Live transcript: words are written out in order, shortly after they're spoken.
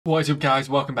What is up, guys?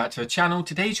 Welcome back to the channel.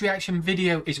 Today's reaction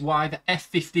video is why the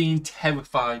F-15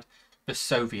 terrified the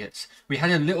Soviets. We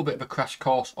had a little bit of a crash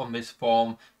course on this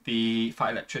from the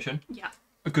Fighter Electrician. Yeah.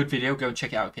 A good video. Go and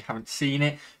check it out if you haven't seen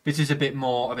it. This is a bit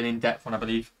more of an in-depth one, I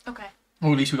believe. Okay.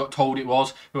 Or at least we got told it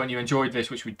was. But when you enjoyed this,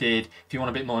 which we did, if you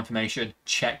want a bit more information,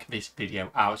 check this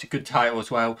video out. It's a good title as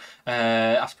well.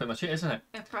 That's pretty much it, isn't it?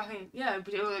 Yeah,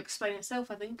 but it will explain itself,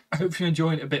 I think. I hope you're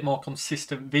enjoying a bit more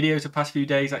consistent videos the past few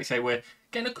days. Like I say, we're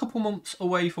getting a couple months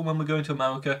away from when we're going to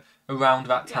America around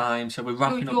that time, so we're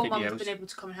ramping up Your videos. mum's been able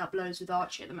to come and help loads with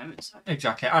Archie at the moment, so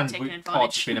Exactly, and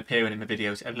Archie's been advantage. appearing in the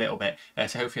videos a little bit,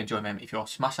 so hopefully you enjoy them. If you're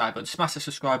smash that button, smash the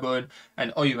subscribe button,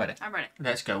 and are you ready? I'm ready.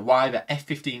 Let's go. Why the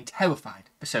F-15 terrified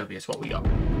the Soviets? What we got?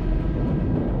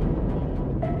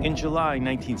 In July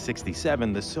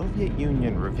 1967, the Soviet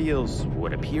Union reveals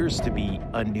what appears to be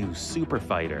a new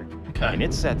superfighter, and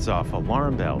it sets off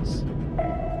alarm bells.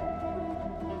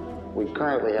 We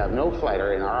currently have no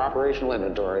fighter in our operational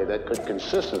inventory that could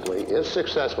consistently, if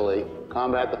successfully,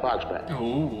 combat the Foxbat.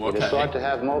 Ooh, okay. It is thought to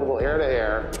have multiple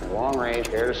air-to-air and long-range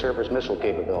air-to-surface missile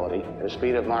capability at a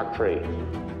speed of Mach 3.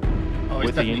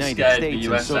 With the United States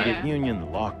and Soviet Union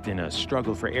locked in a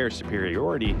struggle for air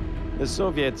superiority, the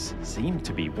Soviets seemed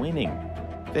to be winning.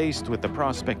 Faced with the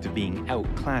prospect of being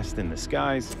outclassed in the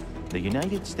skies, the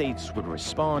United States would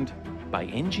respond by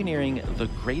engineering the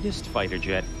greatest fighter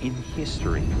jet in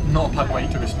history. Not a bad way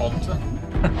to respond to.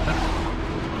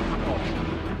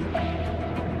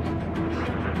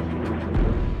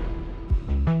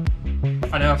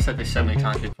 I know I've said this so many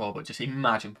times before, but just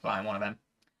imagine flying one of them.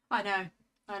 I know.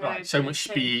 Like, so much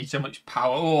speed, so much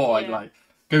power. Oh, I'd like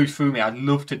goes through me. I'd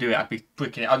love to do it. I'd be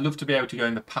bricking it. I'd love to be able to go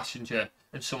in the passenger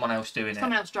and someone else doing it.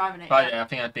 Someone else driving it. But yeah, I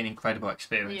think that'd be an incredible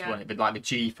experience, wouldn't it? With like the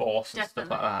G-force and stuff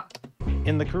like that.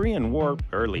 In the Korean War,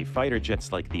 early fighter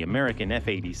jets like the American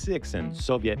F-86 and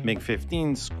Soviet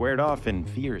MiG-15 squared off in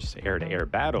fierce air-to-air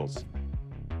battles.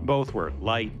 Both were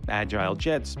light, agile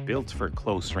jets built for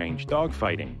close-range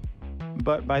dogfighting.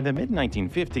 But by the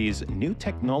mid-1950s, new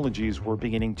technologies were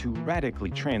beginning to radically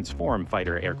transform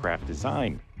fighter aircraft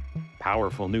design.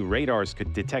 Powerful new radars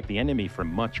could detect the enemy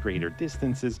from much greater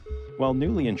distances, while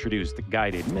newly introduced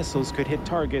guided missiles could hit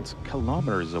targets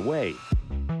kilometers away.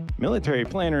 Military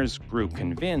planners grew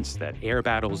convinced that air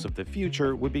battles of the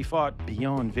future would be fought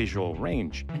beyond visual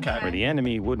range, where the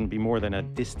enemy wouldn't be more than a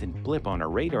distant blip on a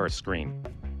radar screen.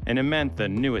 And it meant the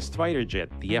newest fighter jet,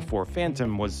 the F-4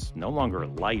 Phantom, was no longer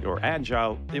light or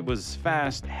agile. It was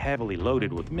fast, heavily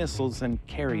loaded with missiles, and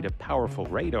carried a powerful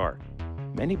radar.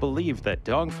 Many believed that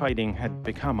dogfighting had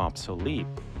become obsolete,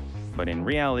 but in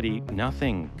reality,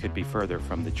 nothing could be further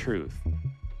from the truth.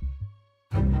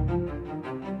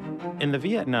 In the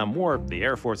Vietnam War, the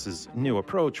Air Force's new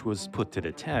approach was put to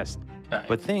the test,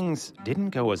 but things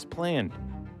didn't go as planned.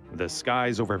 The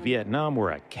skies over Vietnam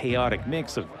were a chaotic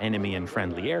mix of enemy and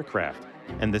friendly aircraft,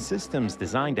 and the systems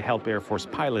designed to help Air Force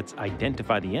pilots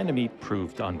identify the enemy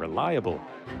proved unreliable,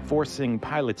 forcing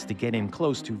pilots to get in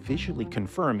close to visually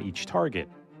confirm each target.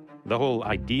 The whole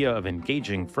idea of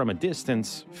engaging from a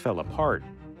distance fell apart.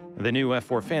 The new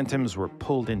F-4 Phantoms were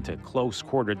pulled into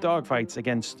close-quarter dogfights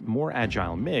against more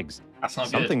agile MiGs,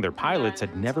 something their pilots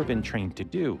had never been trained to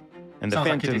do, and the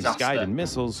Phantom's guided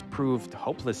missiles proved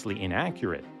hopelessly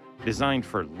inaccurate. Designed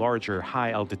for larger,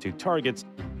 high-altitude targets,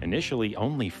 initially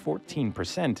only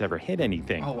 14% ever hit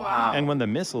anything. Oh, wow. And when the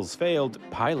missiles failed,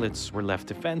 pilots were left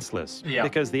defenseless,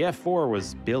 because the F-4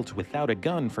 was built without a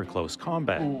gun for close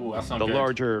combat. Ooh, that's not the good.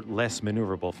 larger, less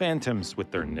maneuverable Phantoms,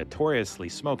 with their notoriously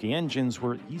smoky engines,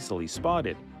 were easily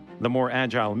spotted. The more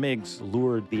agile MiGs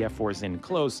lured the F-4s in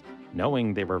close,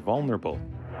 knowing they were vulnerable.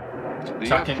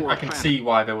 So I can see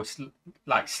why they were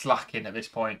like slacking at this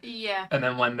point. Yeah. And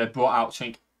then when they brought out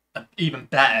something even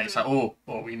better, it's like, oh,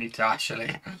 we need to actually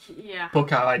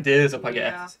book our ideas up, I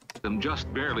guess.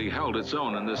 Just barely held its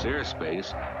own in this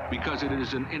airspace because it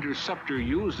is an interceptor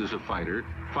used as a fighter,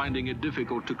 finding it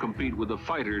difficult to compete with a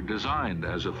fighter designed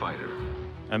as a fighter.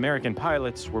 American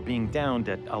pilots were being downed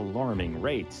at alarming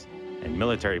rates, and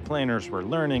military planners were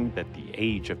learning that the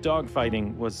age of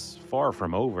dogfighting was far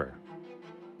from over.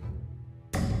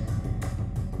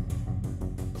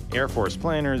 Air Force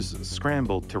planners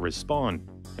scrambled to respond,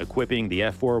 equipping the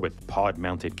F-4 with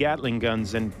pod-mounted Gatling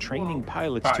guns and training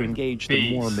pilots to engage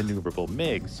the more maneuverable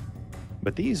MiGs.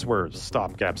 But these were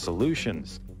stopgap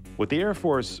solutions. What the Air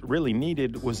Force really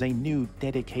needed was a new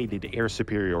dedicated air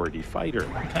superiority fighter,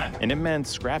 and it meant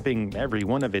scrapping every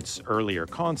one of its earlier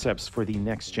concepts for the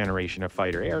next generation of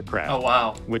fighter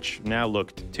aircraft, which now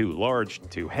looked too large,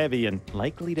 too heavy, and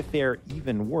likely to fare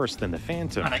even worse than the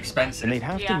Phantom. And expensive. And they'd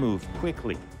have to move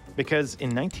quickly. Because in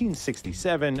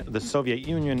 1967, the Soviet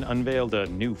Union unveiled a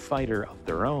new fighter of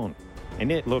their own,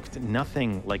 and it looked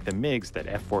nothing like the MiGs that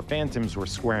F-4 Phantoms were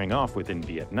squaring off with in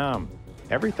Vietnam.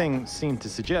 Everything seemed to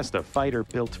suggest a fighter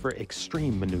built for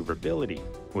extreme maneuverability,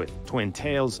 with twin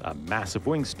tails, a massive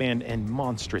wingspan, and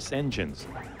monstrous engines.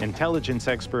 Intelligence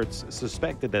experts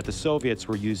suspected that the Soviets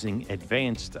were using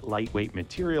advanced lightweight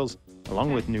materials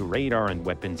along with new radar and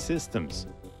weapon systems.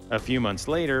 A few months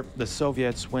later, the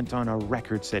Soviets went on a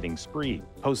record-setting spree,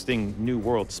 posting new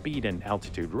world speed and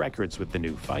altitude records with the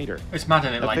new fighter. It's mad,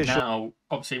 isn't it? Like now,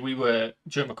 obviously we were,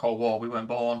 during the Cold War, we weren't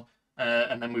born,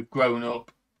 and then we've grown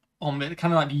up on the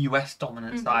kind of like the US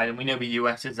dominant side, and we know the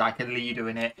US is like a leader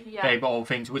in it. Yeah. They've got all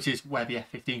things, which is where the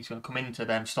F-15 is going to come into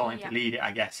them starting to lead it,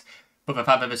 I guess. But the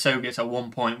fact that the Soviets at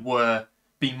one point were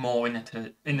being more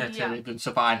innovative than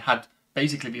stuff and had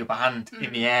basically the upper hand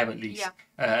in the air at least,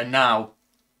 and now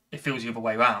it feels the other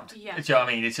way around. Yeah. Do you know what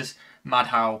I mean? It's just mad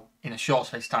how in a short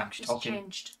space of time, she's It's talking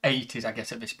changed. 80s, I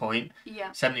guess, at this point.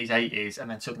 Yeah. 70s, 80s, and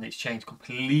then suddenly it's changed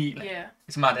completely. Yeah.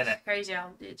 It's mad, isn't it? Crazy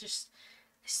how it's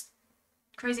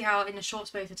crazy how in a short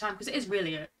space of time, because it is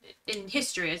really in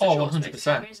history it's a short space of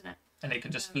time, isn't it? And it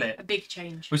can just flip. A big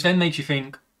change. Which then makes you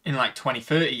think, in like 20,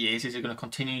 30 years, is it going to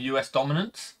continue US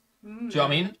dominance? Do you know what I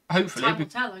mean? Hopefully. Time will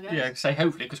tell, I guess. Yeah, say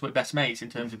hopefully, because we're best mates in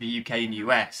terms of the UK and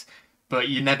US. But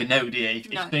you never know, do you?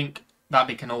 If you think that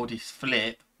big can already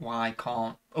flip, why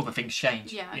can't other things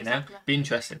change? Yeah, you exactly. know? Be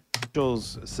interesting.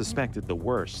 Officials suspected the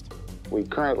worst. We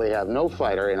currently have no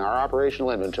fighter in our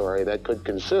operational inventory that could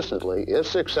consistently, if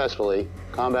successfully,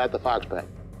 combat the Foxback.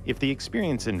 If the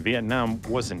experience in Vietnam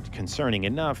wasn't concerning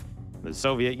enough, the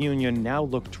Soviet Union now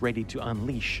looked ready to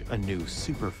unleash a new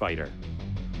super fighter.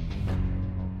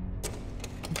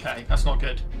 Okay, that's not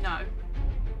good. No.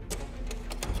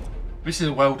 This is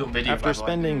a well-done video, After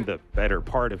spending the better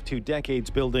part of 2 decades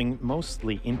building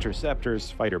mostly interceptors,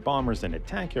 fighter bombers, and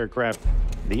attack aircraft,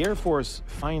 the Air Force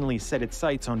finally set its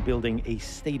sights on building a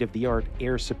state-of-the-art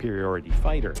air superiority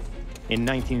fighter. In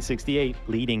 1968,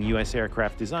 leading U.S.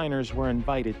 aircraft designers were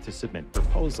invited to submit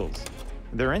proposals.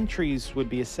 Their entries would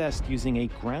be assessed using a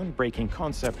groundbreaking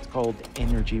concept called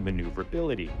energy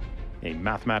maneuverability, a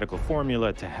mathematical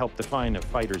formula to help define a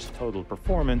fighter's total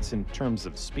performance in terms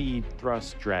of speed,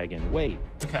 thrust, drag, and weight.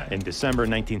 Okay. In December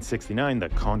 1969, the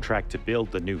contract to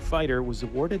build the new fighter was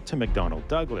awarded to McDonnell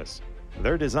Douglas.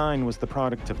 Their design was the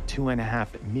product of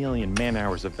 2.5 million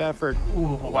man-hours of effort,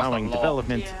 allowing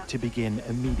development to begin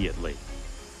immediately.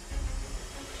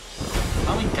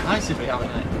 How many guys did we have in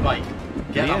it? Like,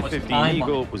 The F-15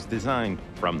 Eagle was designed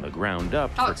from the ground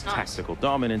up for it's nice. tactical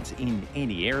dominance in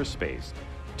any airspace.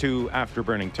 2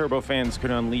 afterburning turbofans could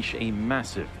unleash a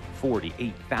massive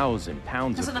 48,000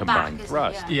 pounds of combined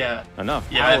thrust. Yeah. Enough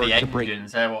Yeah, power the to break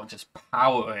engines, they will just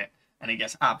power it, and it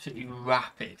gets absolutely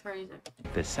rapid. Crazy.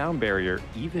 the sound barrier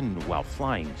even while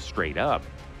flying straight up.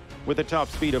 With a top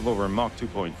speed of over Mach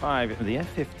 2.5, the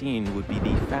F-15 would be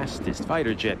the fastest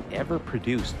fighter jet ever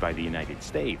produced by the United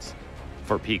States.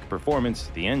 For peak performance,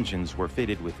 the engines were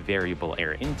fitted with variable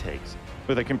air intakes,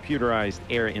 with a computerized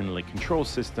air inlet control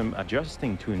system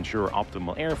adjusting to ensure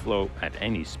optimal airflow at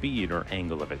any speed or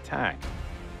angle of attack.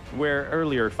 Where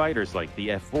earlier fighters like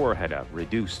the F-4 had a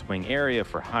reduced wing area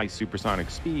for high supersonic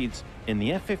speeds, in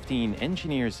the F-15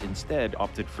 engineers instead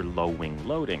opted for low wing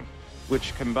loading,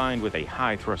 which combined with a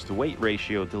high thrust-to-weight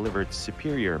ratio delivered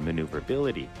superior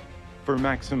maneuverability. For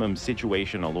maximum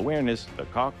situational awareness, the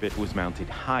cockpit was mounted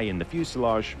high in the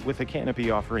fuselage, with a canopy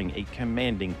offering a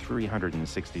commanding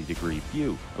 360-degree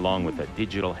view, along with a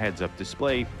digital heads-up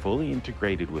display fully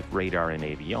integrated with radar and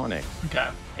avionics. Okay.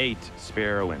 8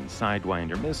 Sparrow and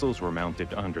Sidewinder missiles were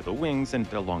mounted under the wings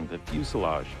and along the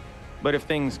fuselage. But if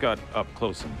things got up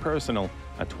close and personal,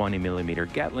 a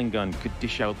 20mm Gatling gun could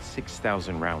dish out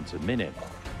 6,000 rounds a minute.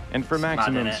 And for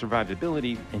maximum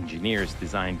survivability, engineers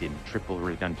designed in triple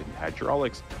redundant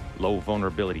hydraulics, low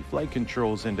vulnerability flight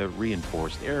controls, and a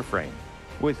reinforced airframe.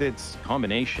 With its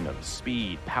combination of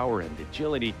speed, power, and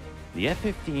agility, the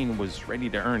F-15 was ready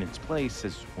to earn its place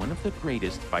as one of the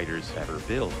greatest fighters ever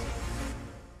built.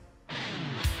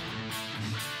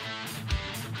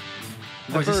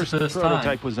 The first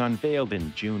prototype was unveiled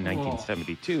in June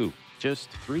 1972, just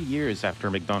 3 years after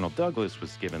McDonnell Douglas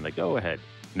was given the go-ahead.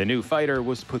 The new fighter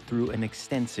was put through an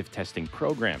extensive testing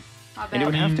program, and it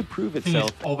would have to prove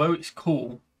itself. Although it's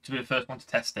cool to be the first one to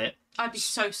test it, I'd be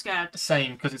so scared.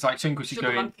 same, because it's like Sunkus, you go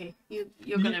in. Monkey.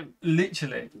 You're gonna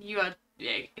Literally.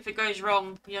 if it goes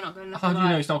wrong, you're not gonna. How do you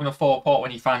know it's not going to fall apart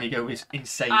when you finally go with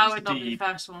insane I would not be speed? the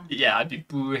first one. Yeah, I'd be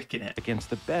bricking it. Against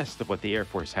the best of what the Air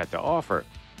Force had to offer.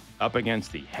 Up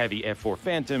against the heavy F-4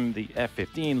 Phantom, the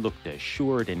F-15 looked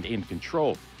assured and in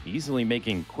control, easily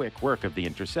making quick work of the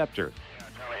interceptor. Yeah,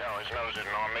 Charlie his nose isn't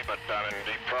on me, but I'm in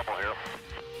deep trouble here.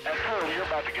 F-4, you're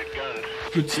about to get gunned.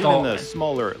 Good start. Even the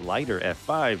smaller, lighter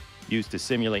F-5, used to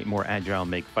simulate more agile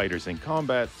MiG fighters in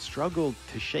combat, struggled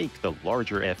to shake the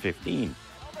larger F-15.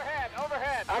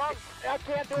 Overhead. I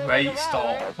can't do Great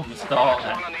start from the start.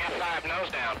 One on the F-5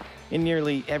 nose down. In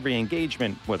nearly every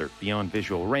engagement, whether beyond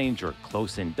visual range or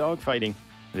close-in dogfighting,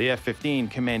 the F-15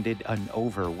 commanded an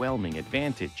overwhelming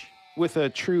advantage. With a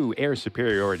true air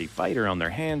superiority fighter on their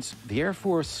hands, the Air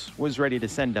Force was ready to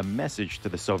send a message to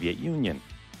the Soviet Union.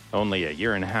 Only a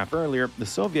year and a half earlier, the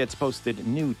Soviets posted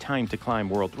new time-to-climb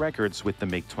world records with the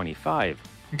MiG-25.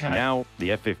 Okay. Now,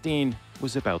 the F-15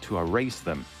 was about to erase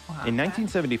them. In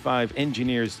 1975,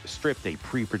 engineers stripped a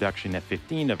pre-production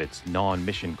F-15 of its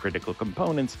non-mission critical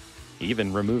components,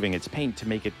 even removing its paint to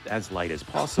make it as light as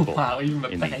possible. Wow, even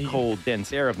In the cold,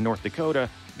 dense air of North Dakota,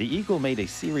 the Eagle made a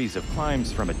series of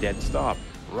climbs from a dead stop,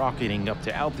 rocketing up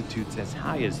to altitudes as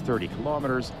high as 30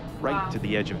 kilometers, right to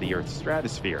the edge of the Earth's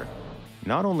stratosphere.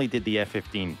 Not only did the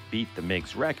F-15 beat the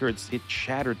MiG's records, it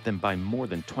shattered them by more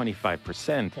than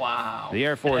 25%. Wow. The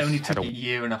Air Force it only had took a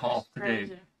year and a half to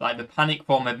do. Like, the panic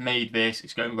bomb had made this,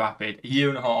 it's going rapid. A year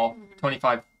and a half,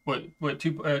 25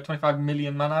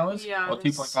 million man-hours? Yeah, or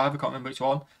 2.5, I can't remember which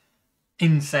one.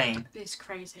 Insane. It's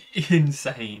crazy.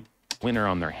 Insane. Winner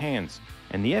on their hands,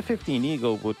 and the F-15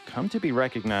 Eagle would come to be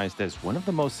recognized as one of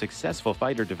the most successful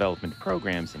fighter development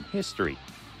programs in history.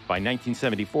 By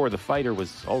 1974, the fighter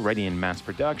was already in mass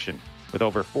production, with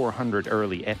over 400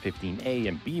 early F-15A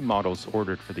and B models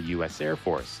ordered for the U.S. Air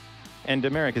Force. And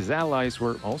America's allies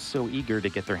were also eager to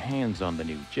get their hands on the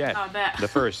new jet. I bet. The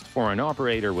first foreign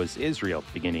operator was Israel,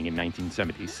 beginning in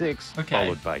 1976,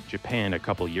 followed by Japan a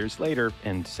couple years later,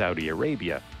 and Saudi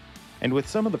Arabia. And with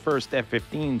some of the first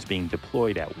F-15s being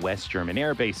deployed at West German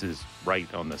air bases,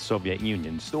 right on the Soviet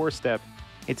Union's doorstep,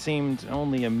 it seemed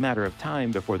only a matter of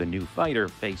time before the new fighter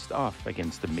faced off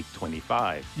against the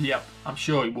MiG-25. Yep, I'm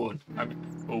sure it would. I mean,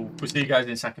 we'll see you guys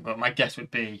in a second, but my guess would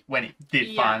be when it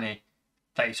did finally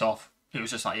face off, it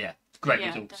was just like, great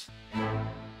results.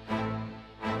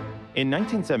 In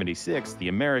 1976, the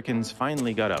Americans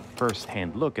finally got a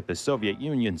first-hand look at the Soviet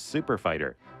Union's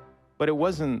superfighter. But it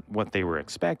wasn't what they were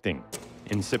expecting.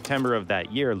 In September of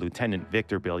that year, Lieutenant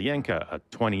Viktor Belyenka, a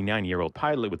 29-year-old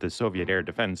pilot with the Soviet Air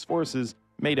Defense Forces,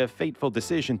 made a fateful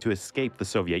decision to escape the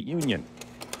Soviet Union.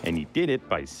 And he did it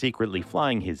by secretly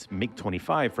flying his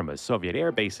MiG-25 from a Soviet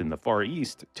airbase in the Far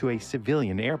East to a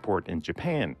civilian airport in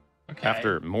Japan.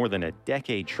 After more than a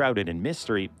decade shrouded in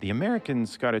mystery, the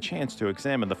Americans got a chance to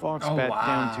examine the Foxbat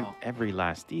down to every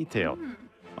last detail.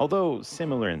 Although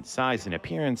similar in size and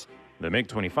appearance, the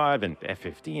MiG-25 and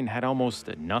F-15 had almost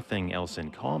nothing else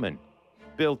in common.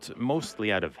 Built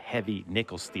mostly out of heavy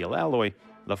nickel-steel alloy,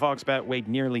 the Foxbat weighed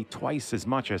nearly twice as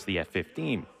much as the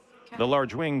F-15. The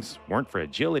large wings weren't for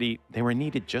agility, they were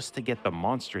needed just to get the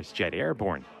monstrous jet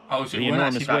airborne. Oh, so the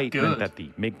enormous weight meant that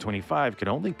the MiG-25 could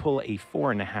only pull a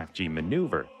 4.5G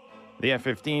maneuver. The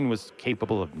F-15 was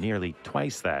capable of nearly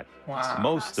twice that. Wow.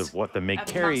 Most of what the MiG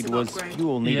carried was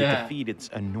fuel needed to feed its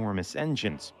enormous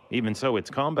engines. Even so, its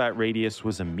combat radius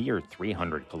was a mere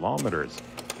 300 kilometers.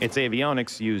 Its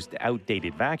avionics used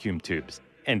outdated vacuum tubes,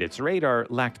 and its radar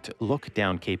lacked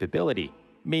look-down capability,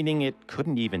 meaning it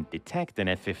couldn't even detect an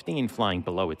F-15 flying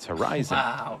below its horizon.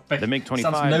 Wow. The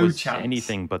MiG-25 was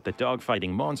anything but the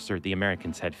dogfighting monster the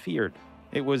Americans had feared.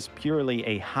 It was purely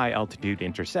a high-altitude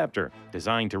interceptor,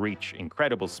 designed to reach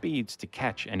incredible speeds to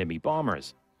catch enemy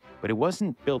bombers. But it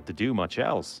wasn't built to do much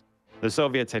else. The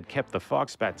Soviets had kept the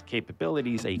Foxbat's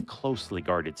capabilities a closely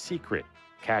guarded secret,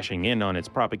 cashing in on its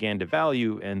propaganda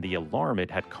value and the alarm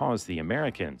it had caused the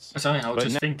Americans. I was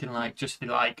just thinking,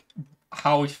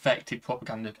 how effective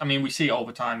propaganda. I mean, we see it all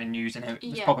the time in news and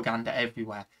there's propaganda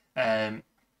everywhere.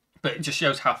 But it just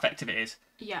shows how effective it is.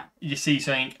 Yeah. You see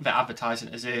something, they're advertising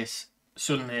as this,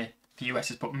 suddenly the US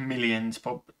has put millions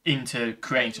into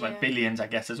creating something, billions, I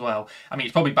guess, as well. I mean,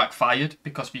 it's probably backfired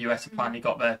because the US have finally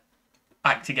got their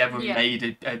act together and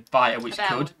made a fighter which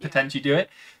could potentially do it.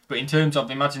 But in terms of,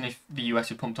 imagine if the US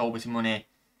had pumped all this money,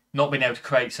 not being able to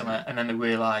create something, and then they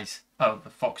realise, oh, the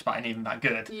Foxbat ain't even that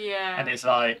good. Yeah. And it's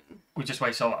like, we just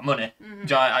waste all that money.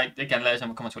 Again, let us know in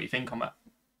the comments what you think on that.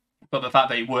 But the fact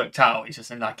that it worked out is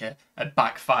just in like a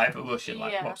backfire for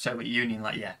Russia, Soviet Union,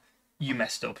 you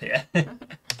messed up here.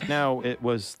 Now, it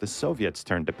was the Soviets'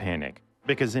 turn to panic.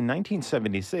 Because in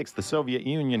 1976, the Soviet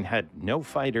Union had no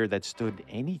fighter that stood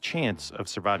any chance of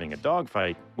surviving a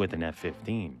dogfight with an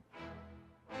F-15.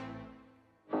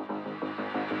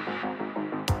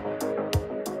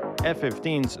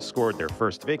 F-15s scored their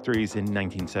first victories in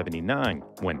 1979,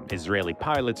 when Israeli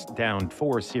pilots downed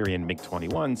 4 Syrian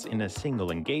MiG-21s in a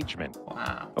single engagement.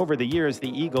 Wow. Over the years, the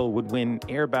Eagle would win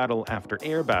air battle after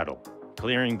air battle,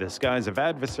 clearing the skies of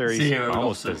adversaries Zero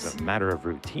almost losses. as a matter of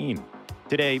routine.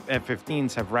 Today,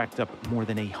 F-15s have racked up more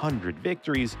than 100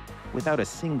 victories without a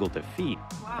single defeat,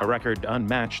 a record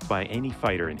unmatched by any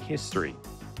fighter in history.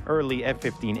 Early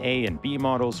F-15A and B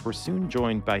models were soon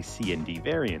joined by C and D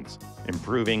variants,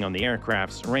 improving on the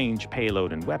aircraft's range,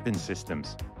 payload, and weapon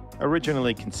systems.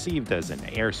 Originally conceived as an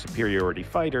air superiority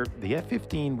fighter, the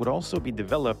F-15 would also be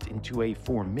developed into a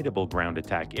formidable ground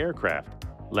attack aircraft,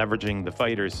 leveraging the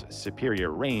fighter's superior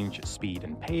range, speed,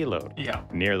 and payload. Yeah.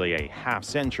 Nearly a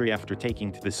half-century after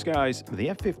taking to the skies, the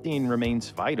F-15 remains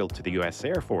vital to the U.S.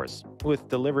 Air Force, with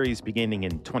deliveries beginning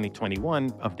in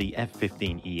 2021 of the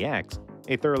F-15EX,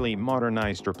 a thoroughly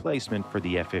modernized replacement for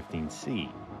the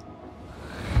F-15C.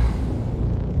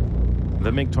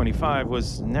 The MiG-25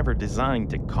 was never designed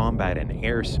to combat an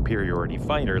air superiority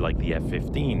fighter like the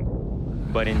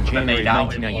F-15. But in January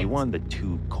 1991, the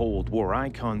two Cold War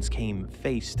icons came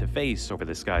face to face over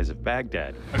the skies of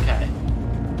Baghdad. Okay.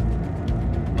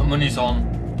 My money's on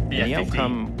the And the F-15.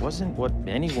 outcome wasn't what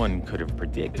anyone could have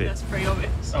predicted. That's pretty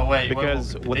obvious. Oh wait,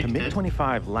 Because what what the predicted?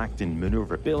 MiG-25 lacked in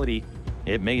maneuverability,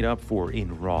 it made up for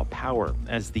in raw power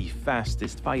as the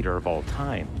fastest fighter of all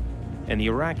time. And the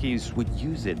Iraqis would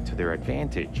use it to their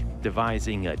advantage,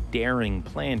 devising a daring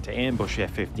plan to ambush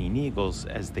F-15 Eagles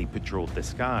as they patrolled the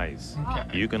skies.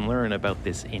 Okay. You can learn about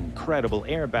this incredible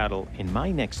air battle in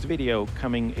my next video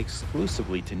coming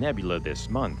exclusively to Nebula this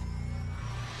month.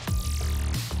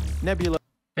 Nebula.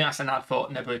 I think that's an ad for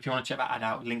Nebula. If you want to check that ad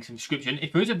out, links in the description.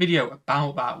 If there is a video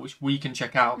about that which we can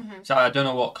check out, so I don't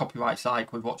know what copyright's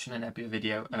like with watching a Nebula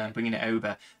video and then bringing it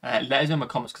over, let us know in the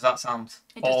comments because that sounds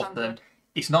It does sound awesome. good.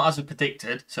 It's not as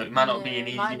predicted, so it might not be an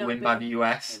it might easy not win be. by the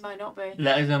US. It might not be.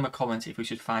 Let us know in the comments if we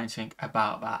should find something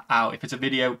about that out. If it's a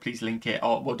video, please link it.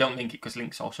 Or, well, don't link it because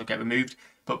links also get removed.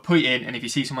 But put it in, and if you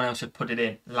see someone else had put it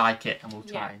in, like it, and we'll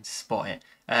try and spot it.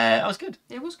 That was good.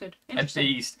 It was good. At Interesting.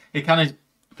 least it kind of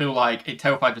feel like it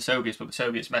terrified the Soviets, but the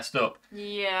Soviets messed up.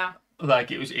 Yeah. Like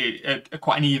it was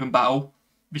quite an even battle.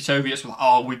 The Soviets were like,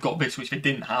 "Oh, we've got this," which they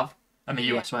didn't have, and the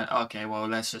US went, "Okay, well,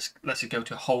 let's just go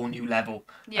to a whole new level,"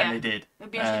 Yeah. and they did.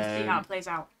 It'd be interesting to see how it plays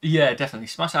out. Yeah, definitely.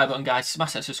 Smash that button, guys.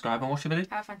 Smash that subscribe and watch the video.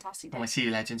 Have a fantastic day. And we'll see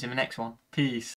you legends in the next one. Peace.